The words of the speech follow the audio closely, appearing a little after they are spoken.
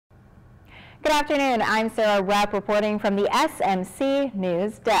Good afternoon, I'm Sarah Repp reporting from the SMC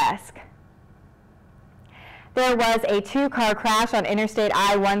News Desk. There was a two-car crash on Interstate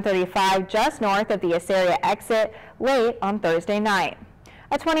I-135 just north of the Assyria exit late on Thursday night.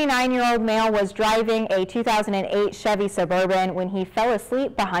 A 29-year-old male was driving a 2008 Chevy Suburban when he fell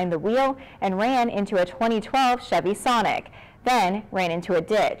asleep behind the wheel and ran into a 2012 Chevy Sonic, then ran into a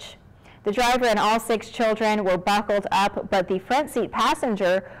ditch. The driver and all 6 children were buckled up, but the front seat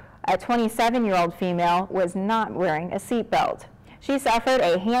passenger, a 27-year-old female, was not wearing a seatbelt. She suffered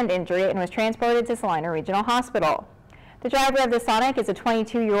a hand injury and was transported to Salina Regional Hospital. The driver of the Sonic is a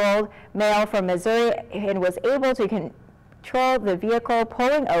 22-year-old male from Missouri and was able to control the vehicle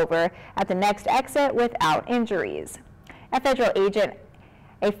pulling over at the next exit without injuries. A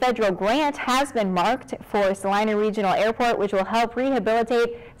federal grant has been marked for Salina Regional Airport, which will help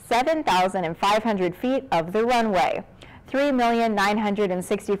rehabilitate 7,500 feet of the runway.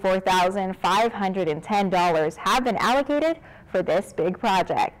 $3,964,510 have been allocated for this big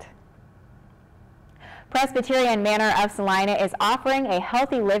project. Presbyterian Manor of Salina is offering a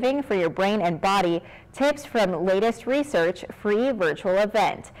healthy living for your brain and body tips from latest research free virtual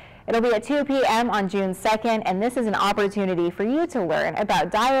event. It'll be at 2 p.m. on June 2nd, and this is an opportunity for you to learn about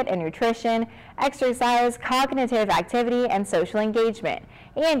diet and nutrition, exercise, cognitive activity, and social engagement,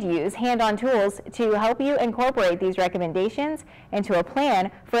 and use hand-on tools to help you incorporate these recommendations into a plan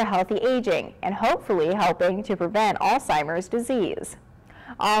for healthy aging and hopefully helping to prevent Alzheimer's disease.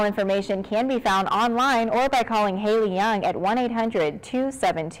 All information can be found online or by calling Haley Young at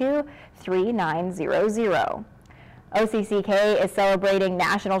 1-800-272-3900. OCCK is celebrating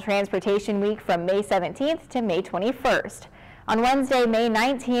National Transportation Week from May 17th to May 21st. On Wednesday, May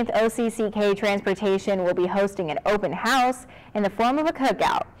 19th, OCCK Transportation will be hosting an open house in the form of a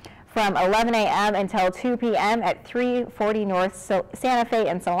cookout from 11 a.m. until 2 p.m. at 340 North Santa Fe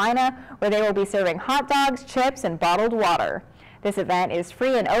in Salina, where they will be serving hot dogs, chips, and bottled water. This event is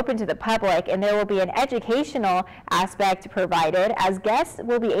free and open to the public, and there will be an educational aspect provided, as guests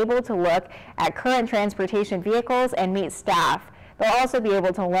will be able to look at current transportation vehicles and meet staff. They'll also be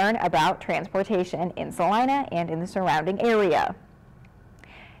able to learn about transportation in Salina and in the surrounding area.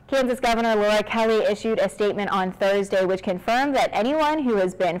 Kansas Governor Laura Kelly issued a statement on Thursday which confirmed that anyone who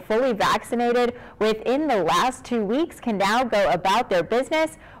has been fully vaccinated within the last 2 weeks can now go about their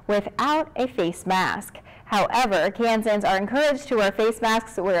business without a face mask. However, Kansans are encouraged to wear face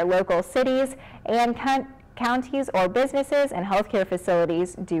masks where local cities and counties or businesses and healthcare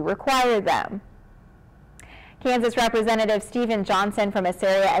facilities do require them. Kansas Representative Stephen Johnson from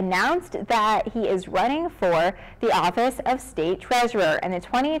Assyria announced that he is running for the office of State Treasurer in the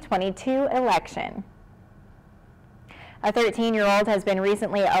 2022 election. A 13-year-old has been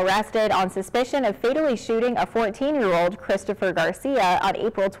recently arrested on suspicion of fatally shooting a 14-year-old Christopher Garcia on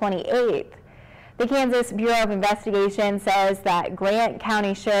April 28th. The Kansas Bureau of Investigation says that Grant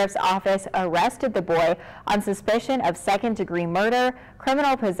County Sheriff's Office arrested the boy on suspicion of second-degree murder,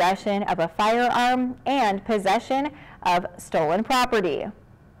 criminal possession of a firearm, and possession of stolen property.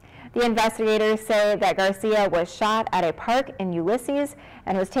 The investigators say that Garcia was shot at a park in Ulysses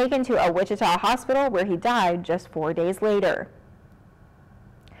and was taken to a Wichita hospital where he died just 4 days later.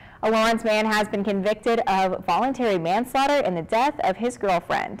 A Lawrence man has been convicted of voluntary manslaughter in the death of his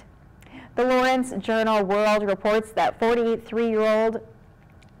girlfriend. The Lawrence Journal-World reports that 43-year-old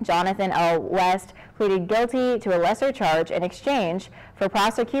Jonathan L. West pleaded guilty to a lesser charge in exchange for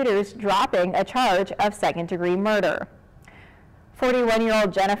prosecutors dropping a charge of second-degree murder.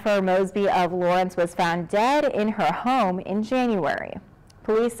 41-year-old Jennifer Mosby of Lawrence was found dead in her home in January.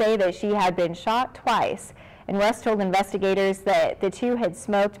 Police say that she had been shot twice, and West told investigators that the two had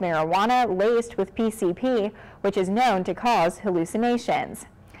smoked marijuana laced with PCP, which is known to cause hallucinations.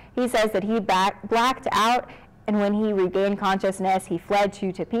 He says that he blacked out, and when he regained consciousness, he fled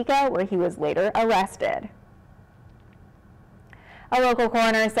to Topeka, where he was later arrested. A local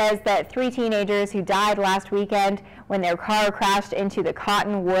coroner says that 3 teenagers who died last weekend when their car crashed into the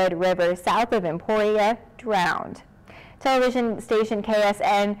Cottonwood River south of Emporia drowned. Television station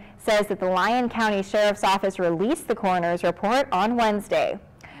KSN says that the Lyon County Sheriff's Office released the coroner's report on Wednesday.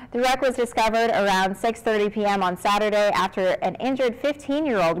 The wreck was discovered around 6:30 p.m. on Saturday after an injured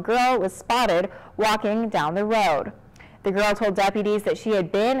 15-year-old girl was spotted walking down the road. The girl told deputies that she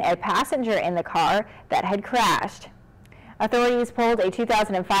had been a passenger in the car that had crashed. Authorities pulled a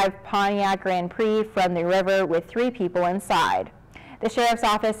 2005 Pontiac Grand Prix from the river with 3 people inside. The sheriff's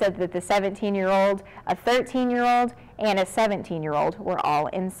office said that the 17-year-old, a 13-year-old, and a 17-year-old were all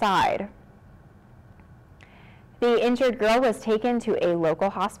inside. The injured girl was taken to a local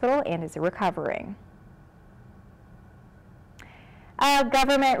hospital and is recovering. A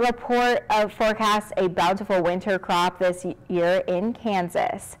government report forecasts a bountiful winter crop this year in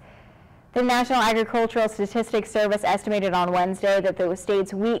Kansas. The National Agricultural Statistics Service estimated on Wednesday that the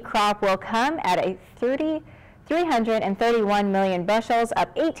state's wheat crop will come at a 331 million bushels,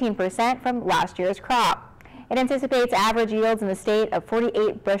 up 18% from last year's crop. It anticipates average yields in the state of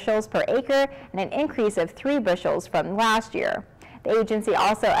 48 bushels per acre and an increase of 3 bushels from last year. The agency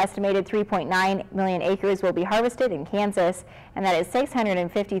also estimated 3.9 million acres will be harvested in Kansas, and that is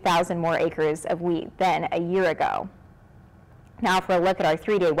 650,000 more acres of wheat than a year ago. Now for a look at our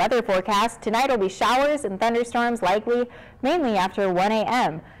 3-day weather forecast. Tonight will be showers and thunderstorms likely mainly after 1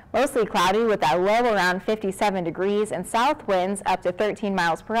 a.m. Mostly cloudy with a low around 57 degrees and south winds up to 13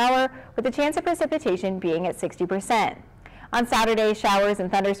 miles per hour with the chance of precipitation being at 60%. On Saturday, showers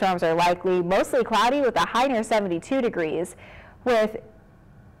and thunderstorms are likely, mostly cloudy with a high near 72 degrees with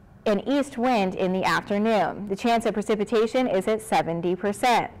an east wind in the afternoon. The chance of precipitation is at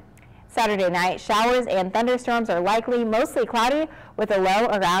 70%. Saturday night, showers and thunderstorms are likely, mostly cloudy with a low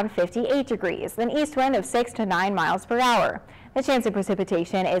around 58 degrees, an east wind of 6 to 9 miles per hour. The chance of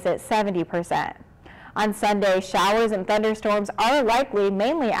precipitation is at 70%. On Sunday, showers and thunderstorms are likely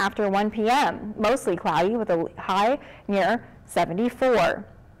mainly after 1 p.m., mostly cloudy with a high near 74.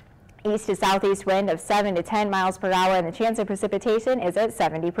 East to southeast wind of 7 to 10 miles per hour, and the chance of precipitation is at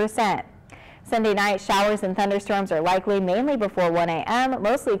 70%. Sunday night, showers and thunderstorms are likely mainly before 1 a.m.,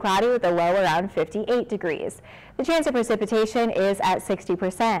 mostly cloudy with a low around 58 degrees. The chance of precipitation is at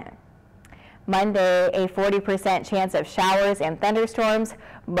 60%. Monday, a 40% chance of showers and thunderstorms,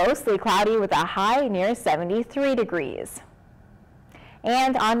 mostly cloudy with a high near 73 degrees.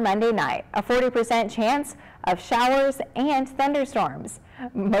 And on Monday night, a 40% chance of showers and thunderstorms,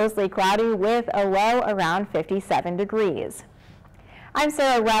 mostly cloudy with a low around 57 degrees. I'm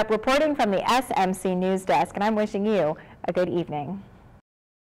Sarah Repp reporting from the SMC News Desk, and I'm wishing you a good evening.